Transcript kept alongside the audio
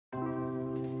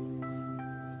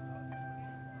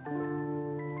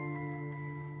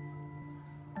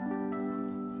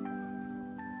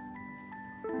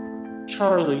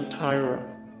Tyra.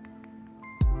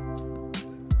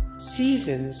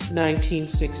 Seasons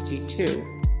 1962.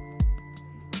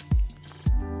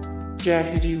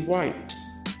 Jahidi White.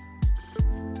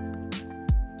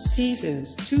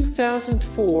 Seasons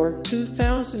 2004,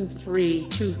 2003,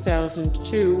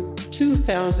 2002,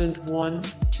 2001,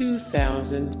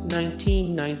 2000,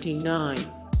 1999.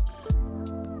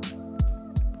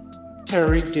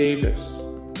 Terry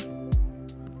Davis.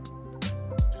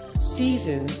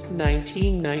 Seasons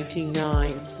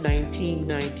 1999,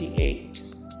 1998.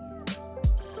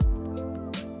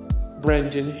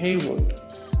 Brendan Haywood.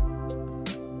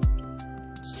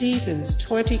 Seasons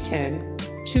 2010,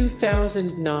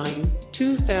 2009,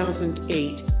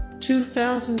 2008,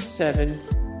 2007,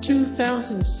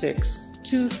 2006,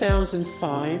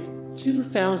 2005,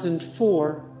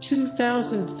 2004,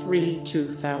 2003,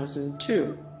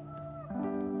 2002.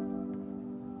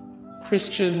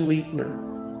 Christian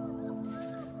Laettner.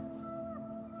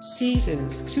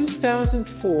 Seasons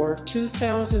 2004,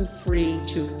 2003,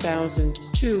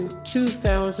 2002,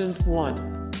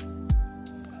 2001.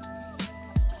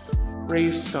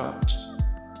 Ray Scott.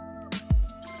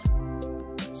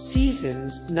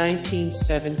 Seasons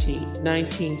 1970,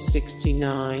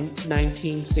 1969,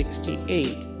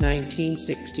 1968,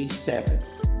 1967.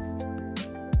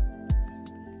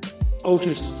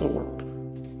 Otis Thorpe.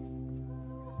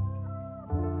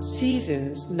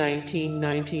 Seasons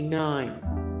 1999.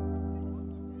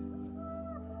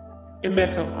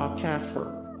 Emeka Okafor.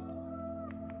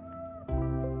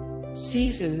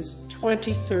 Seasons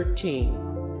 2013.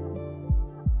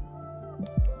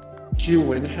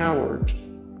 Juwan Howard.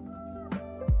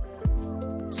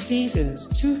 Seasons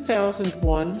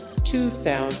 2001,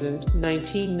 2000,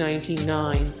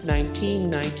 1999,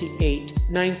 1998,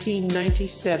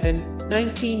 1997,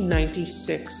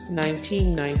 1996,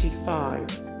 1995.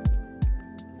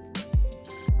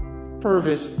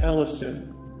 Purvis Ellison.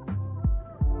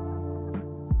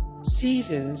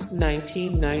 Seasons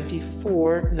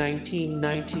 1994,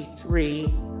 1993,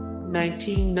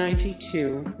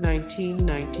 1992,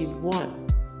 1991.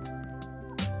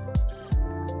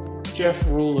 Jeff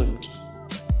Rowland.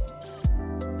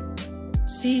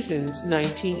 Seasons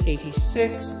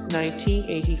 1986,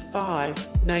 1985,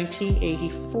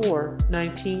 1984,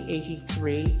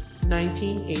 1983,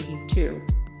 1982.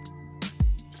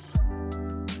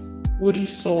 Woody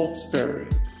Salisbury.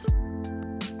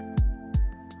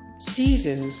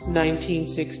 Seasons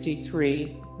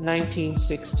 1963,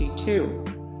 1962.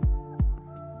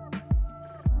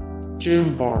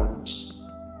 Jim Barnes.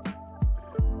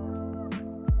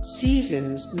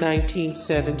 Seasons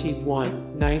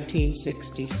 1971,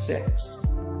 1966.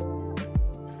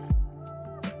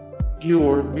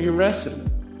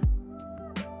 Marcin.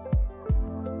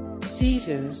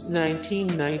 Seasons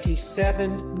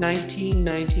 1997,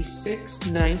 1996,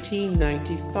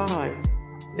 1995,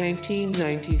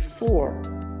 1994.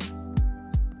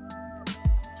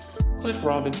 Cliff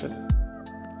Robinson.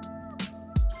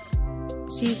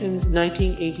 Seasons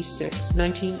 1986,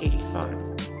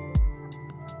 1985.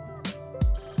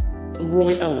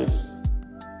 Roy Ellis.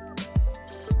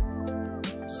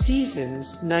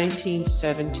 Seasons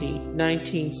 1970,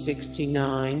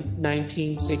 1969,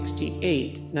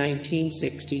 1968,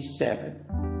 1967.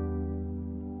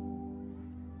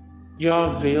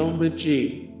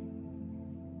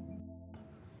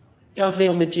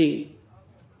 JaVale McGee.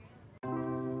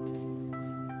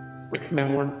 Rick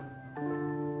Mellor.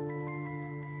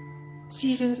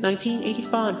 Seasons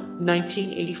 1985,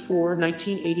 1984,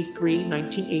 1983,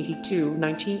 1982,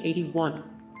 1981.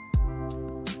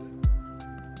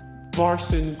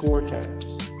 Marcin Gortat.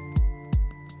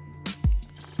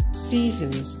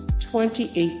 Seasons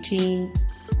 2018,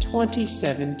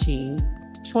 2017,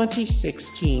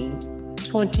 2016,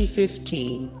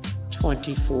 2015,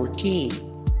 2014.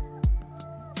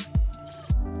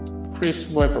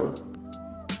 Chris Webber.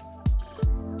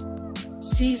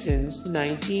 Seasons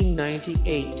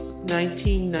 1998,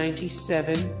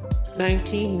 1997,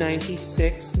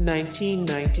 1996,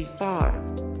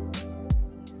 1995.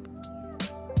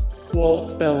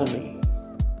 Walt Bellamy.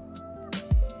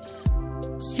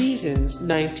 Seasons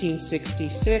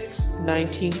 1966,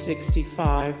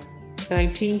 1965,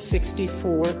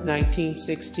 1964,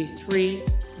 1963,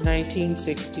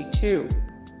 1962.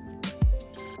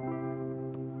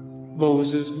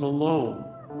 Moses Malone.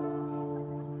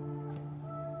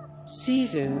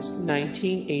 Seasons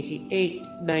 1988,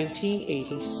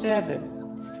 1987.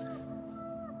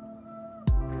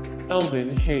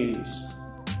 Elvin Hayes.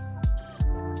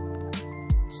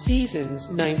 Seasons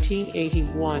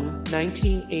 1981,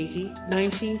 1980,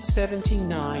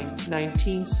 1979,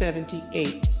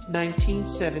 1978,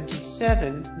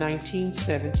 1977,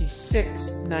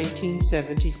 1976,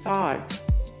 1975,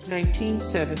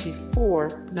 1974,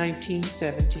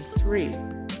 1973.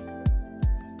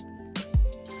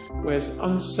 Wes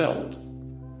Unseld.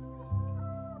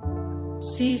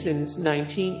 Seasons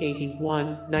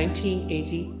 1981,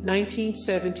 1980,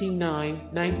 1979,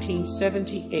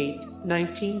 1978,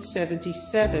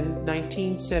 1977,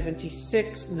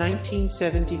 1976,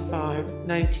 1975,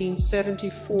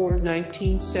 1974,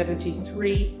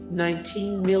 1973,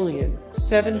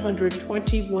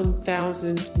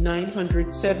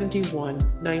 19,721,971,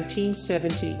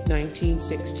 1970,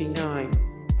 1969.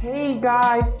 Hey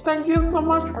guys, thank you so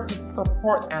much for the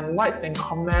support and likes and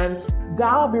comments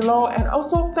down below, and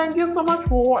also thank you so much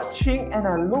for watching, and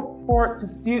I look forward to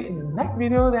see you in the next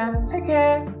video. Then take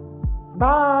care,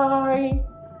 bye.